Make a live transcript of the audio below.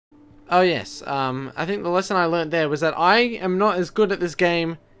Oh yes, I think the lesson I learned there was that I am not as good at this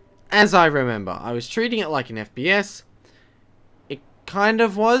game as I remember. I was treating it like an FPS. It kind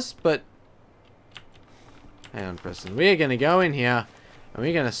of was, but... Hang on, Preston. We're going to go in here, and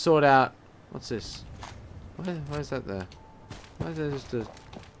we're going to sort out... What's this? Why is that there? Why is there just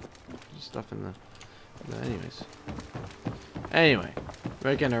stuff in there? No, anyways. Anyway,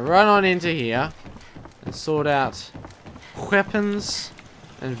 we're going to run on into here and sort out weapons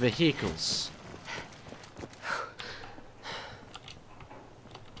and vehicles.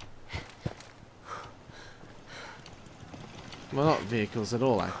 Well, not vehicles at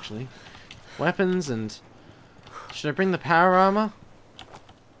all, actually. Weapons and... Should I bring the power armor?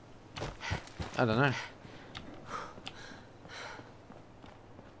 I don't know.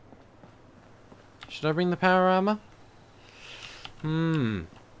 Should I bring the power armor? I don't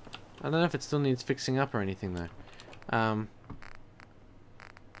know if it still needs fixing up or anything, though.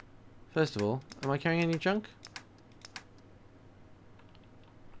 First of all, am I carrying any junk?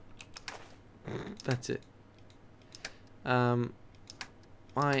 That's it.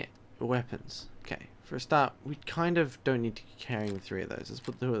 My weapons. Okay, for a start, we kind of don't need to be carrying 3 of those. Let's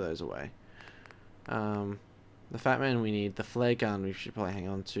put 2 of those away. The Fat Man we need. The flare gun we should probably hang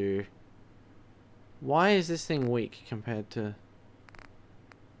on to. Why is this thing weak compared to...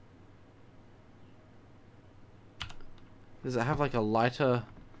 Does it have like a lighter...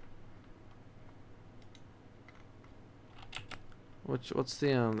 What's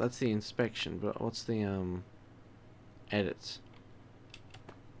the that's the inspection, but what's the edits?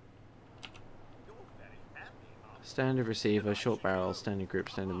 Standard receiver, short barrel, standard grip,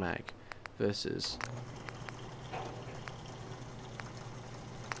 standard mag versus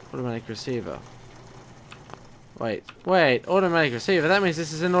automatic receiver. Wait, automatic receiver. That means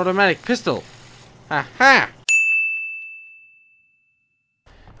this is an automatic pistol. Aha!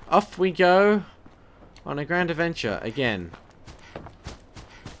 Off we go on a grand adventure again.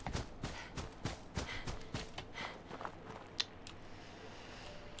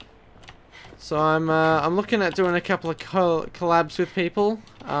 So I'm looking at doing a couple of collabs with people.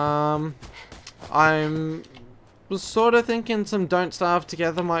 I'm was sort of thinking some Don't Starve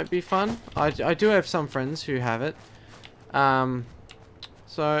Together might be fun. I do have some friends who have it.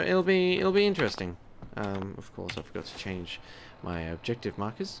 So it'll be interesting. Of course, I forgot to change my objective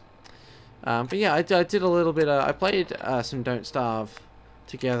markers. But yeah, I did a little bit. I played some Don't Starve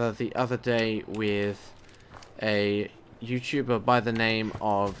Together the other day with a YouTuber by the name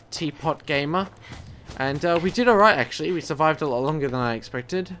of Teapot Gamer, and we did alright actually. We survived a lot longer than I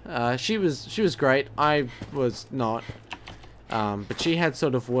expected. She was great. I was not, but she had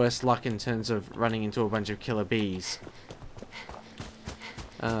sort of worse luck in terms of running into a bunch of killer bees.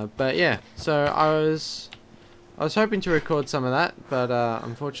 But yeah, so I was hoping to record some of that, but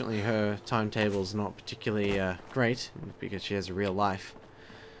unfortunately her timetable's not particularly great because she has a real life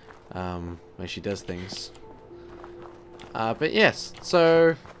where she does things. But yes,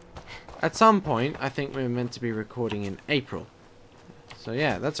 so at some point I think we're meant to be recording in April. So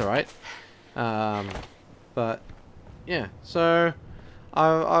yeah, that's alright. But yeah, so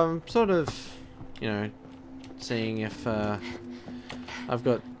I'm sort of, you know, seeing if I've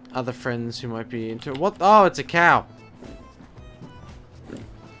got other friends who might be into it. What? Oh, it's a cow.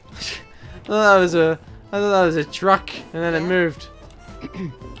 I thought that was a truck, and then it moved.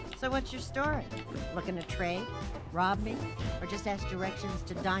 So what's your story? Looking to trade? Rob me? Or just ask directions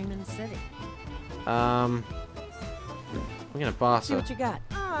to Diamond City? I'm gonna boss See her. what you got.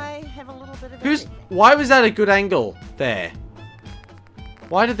 I have a little bit of Who's? everything. Why was that a good angle there?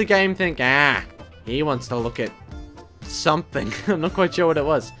 Why did the game think, he wants to look at something? I'm not quite sure what it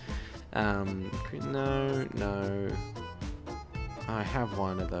was. No. I have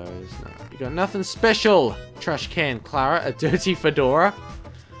one of those. No, you got nothing special. Trash can, Clara. A dirty fedora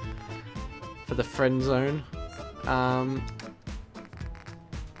for the friend zone. No,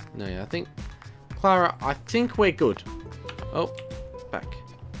 yeah, I think Clara. I think we're good. Oh, back.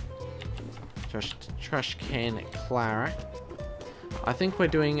 Trash can, Clara. I think we're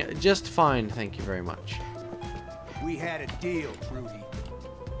doing just fine. Thank you very much. We had a deal, Trudy.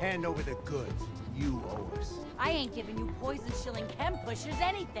 Hand over the goods. You owe us. I ain't giving you poison shilling chem pushers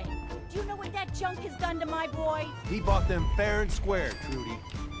anything. Do you know what that junk has done to my boy? He bought them fair and square, Trudy.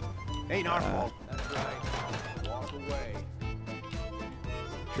 Ain't our fault. That's right. Walk away.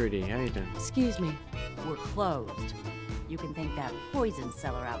 Trudy, how you doing? Excuse me. We're closed. You can thank that poison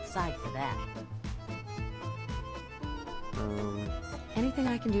seller outside for that. Anything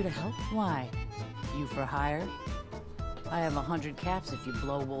I can do to help? Why? You for hire? I have 100 caps if you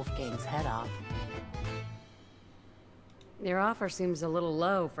blow Wolfgang's head off. Your offer seems a little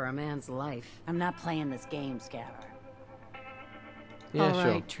low for a man's life. I'm not playing this game, Scatter. Yeah, All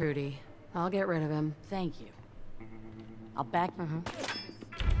sure. right, Trudy. I'll get rid of him. Thank you. I'll back.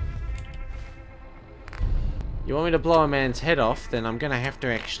 You want me to blow a man's head off, then I'm gonna have to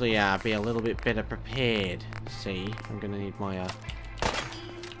actually be a little bit better prepared. See, I'm gonna need my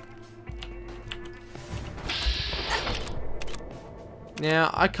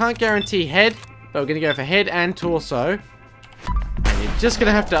Now, I can't guarantee head, but we're gonna go for head and torso. And you're just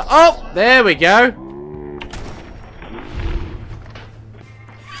gonna have to... Oh! There we go!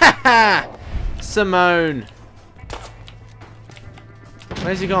 Haha! Simone!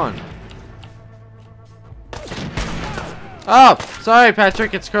 Where's he gone? Oh! Sorry,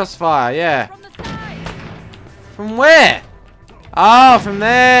 Patrick, it's crossfire, yeah. From the side. From where? Oh, from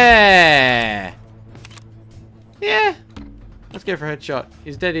there! Yeah. Let's go for a headshot.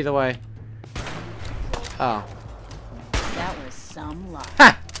 He's dead either way. Oh. That was some luck.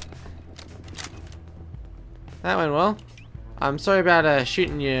 Ha! That went well. I'm sorry about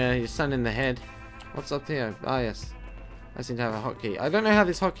shooting your son in the head. What's up here? Ah, yes. I seem to have a hotkey. I don't know how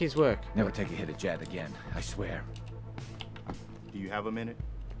these hotkeys work. Never take a hit at Jed again, I swear. Do you have a minute?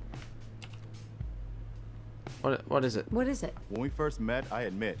 What is it? What is it? When we first met, I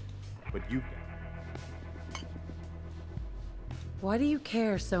admit, but you... Why do you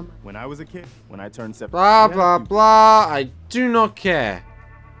care so much? When I was a kid, when I turned 7... Blah, blah, blah. I do not care.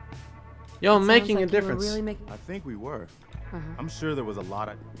 You're It making sounds a like you were difference. really making... I think we were. I'm sure there was a lot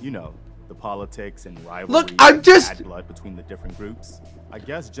of, you know, the politics and rivalry. Look, I'm just... bad blood between the different groups. I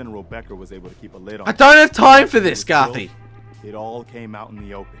guess General Becker was able to keep a lid on I it. don't have time for this, Garthy. It all came out in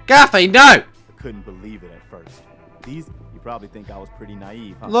the open. Garthy, no! I couldn't believe it at first. You probably think I was pretty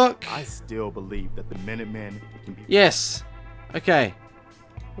naive, huh? Look. I still believe that the Minutemen can be... Yes. Okay.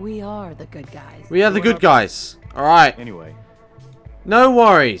 We are the good guys. We are the good guys. Alright. Anyway, No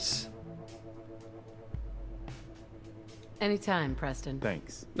worries. Anytime, Preston.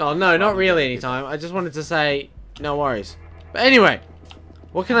 thanks. No, not really anytime. I just wanted to say no worries. But anyway,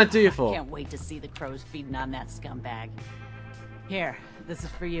 what can I do you for? Can't wait to see the crows feeding on that scumbag. Here, this is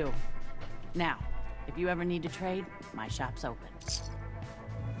for you. Now, if you ever need to trade, my shop's open.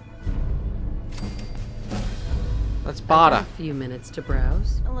 Let's I've got barter. a few minutes to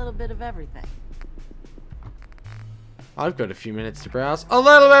browse. A little bit of everything. I've got a few minutes to browse. A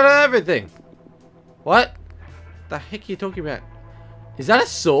little bit of everything. What? The heck are you talking about? Is that a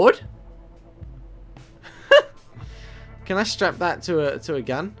sword? Can I strap that to a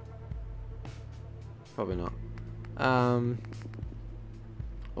gun? Probably not.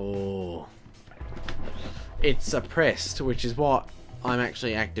 Oh. It's suppressed, which is what I'm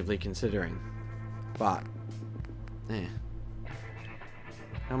actually actively considering. But yeah.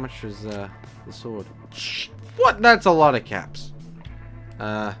 How much was the sword? What? That's a lot of caps.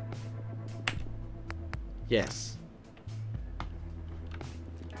 Yes.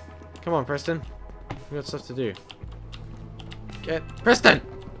 Come on, Preston. We got stuff to do. Get Preston.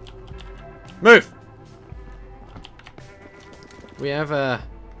 Move. We have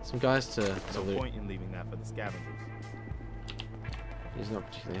some guys to No loot. point in leaving that for the scavengers. He's not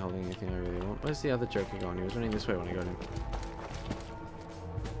particularly holding anything I really want. Where's the other Joker gone? He was running this way when I got him.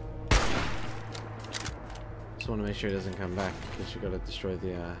 Just want to make sure he doesn't come back because you got to destroy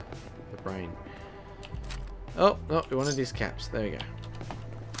the brain. Oh, no, we wanted these caps. There we go.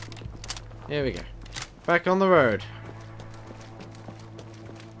 There we go. Back on the road.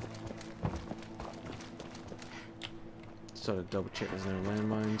 Sort of double check there's no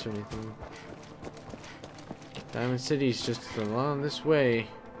landmines or anything. Diamond City's just along this way.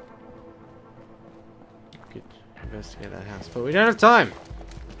 Could investigate that house, but we don't have time.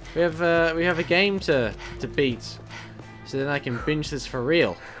 We have a game to beat, so then I can binge this for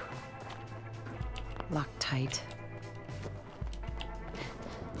real. Locked tight.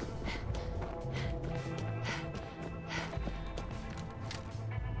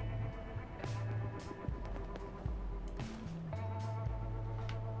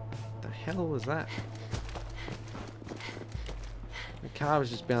 The hell was that? The car was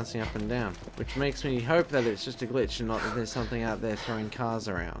just bouncing up and down, which makes me hope that it's just a glitch and not that there's something out there throwing cars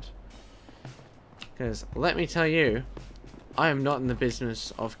around. Because, let me tell you, I am not in the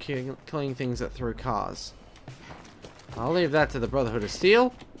business of killing things that throw cars. I'll leave that to the Brotherhood of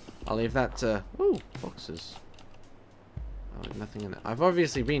Steel. I'll leave that to... Ooh, boxes. Oh, nothing in it. I've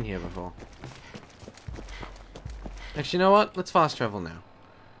obviously been here before. Actually, you know what? Let's fast travel now.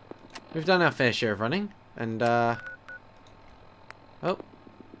 We've done our fair share of running, and, oh.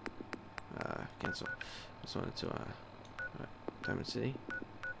 Cancel. Just wanted to, right, Diamond City.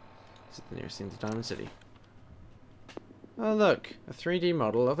 Is it the nearest thing to Diamond City? Oh look, a 3D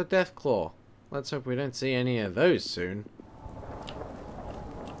model of a death claw. Let's hope we don't see any of those soon.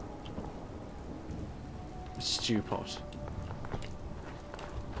 Stew pot.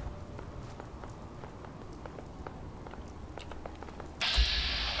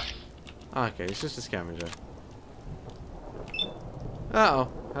 Okay, it's just a scavenger. Uh oh,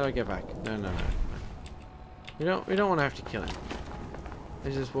 how do I get back? No, no, no. We don't want to have to kill him.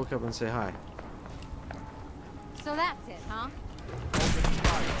 Let's just walk up and say hi. So that's it, huh?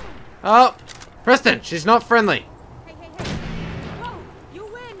 Oh! Preston! She's not friendly! Hey, hey, hey! Whoa! You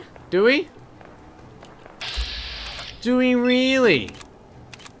win! Do we? Do we really?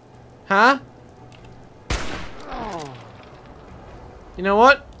 Huh? Oh. You know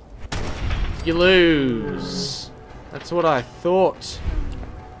what? You lose. That's what I thought.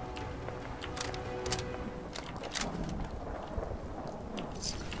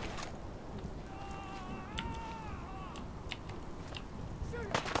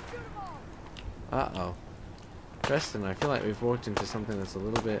 Uh-oh. Preston, I feel like we've walked into something that's a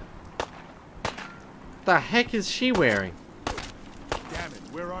little bit... The heck is she wearing? Damn it,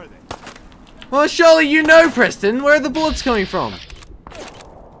 where are they? Well, surely you know, Preston! Where are the bullets coming from?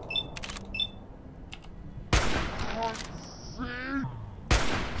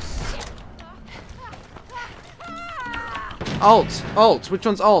 Alt! Alt! Which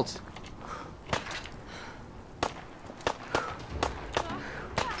one's alt?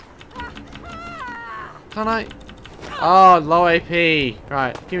 Can't I? Oh, low AP.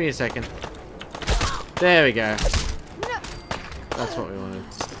 Right, give me a second. There we go. That's what we wanted.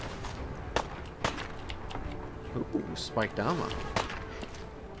 Ooh, spiked armor.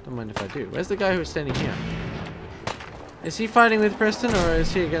 Don't mind if I do. Where's the guy who was standing here? Is he fighting with Preston or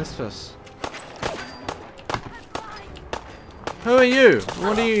is he against us? Who are you?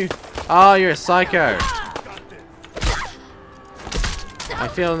 What are you? Oh, you're a psycho. I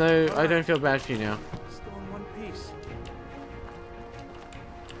don't feel bad for you now. Still in one piece.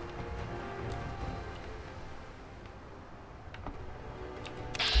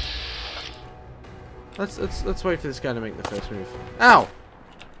 Let's wait for this guy to make the first move. Ow!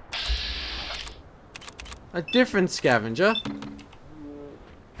 A different scavenger.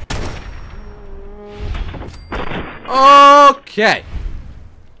 Okay.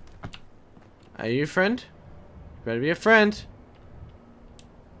 Are you a friend? Better be a friend.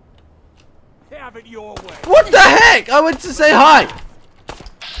 Have it your way. What the heck? I went to say hi.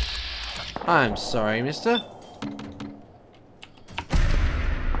 I'm sorry, mister.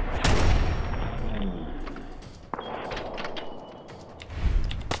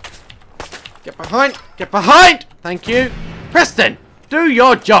 Get behind! Get behind! Thank you. Preston, do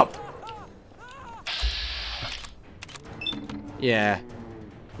your job. Yeah.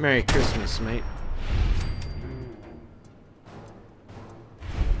 Merry Christmas, mate.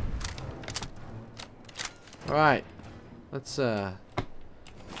 Alright. Let's, Oh,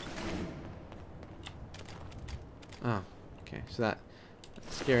 okay. So that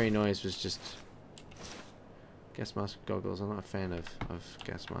scary noise was just gas mask goggles. I'm not a fan of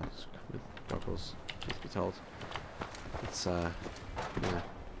gas masks with goggles, truth be told. It's, yeah.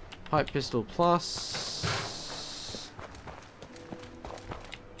 Pipe pistol plus...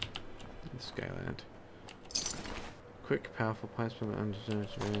 Skyland. Quick, powerful pipes from under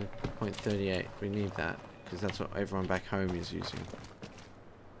 0.38. We need that because that's what everyone back home is using.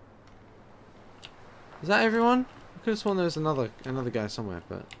 Is that everyone? I could have sworn there was another guy somewhere,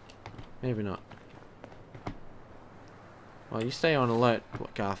 but maybe not. Well, you stay on alert,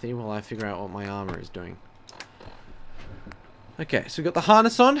 Garthy, while I figure out what my armor is doing. Okay, so we got the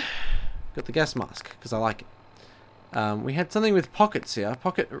harness on, got the gas mask because I like it. We had something with pockets here.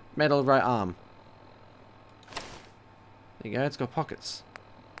 Pocket metal right arm. There you go, it's got pockets.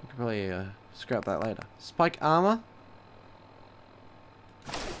 We could probably scrap that later. Spike armor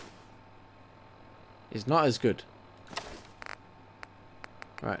is not as good.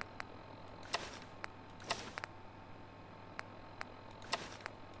 Right.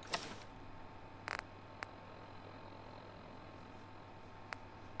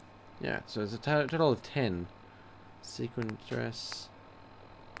 Yeah, so it's a total of 10. Sequin dress,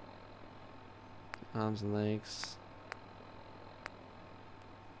 arms and legs,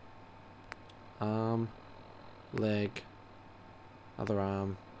 arm, leg, other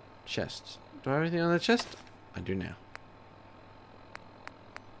arm, chest. Do I have anything on the chest? I do now.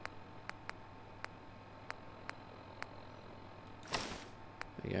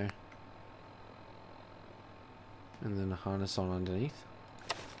 There you go. And then a harness on underneath.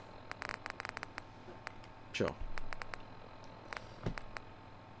 Sure.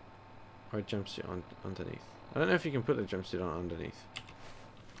 Or it jumps you on underneath. I don't know if you can put the jumpsuit on underneath.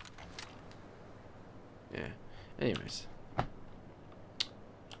 Yeah. Anyways.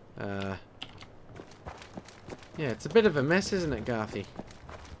 Yeah, it's a bit of a mess, isn't it, Garthy?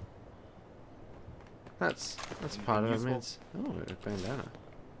 That's part of it, man. Oh, a bandana.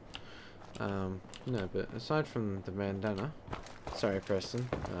 No, but aside from the bandana, sorry, Preston,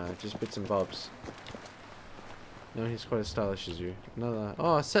 just bits and bobs. No, he's quite as stylish as you. Another.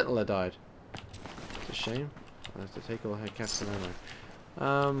 Oh, a settler died. It's a shame. I have to take all her caps and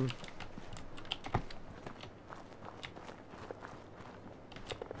ammo.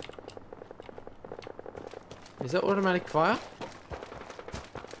 Is that automatic fire?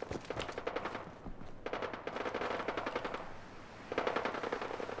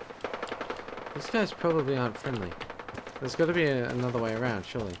 These guys probably aren't friendly. There's got to be another way around,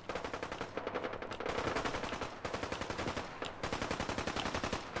 surely.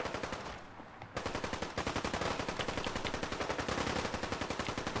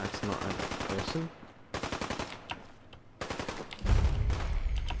 That's not a person.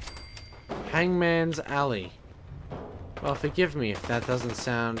 Hangman's Alley. Well, forgive me if that doesn't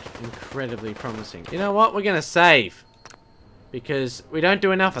sound incredibly promising. You know what? We're gonna save. Because we don't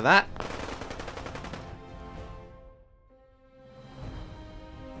do enough of that.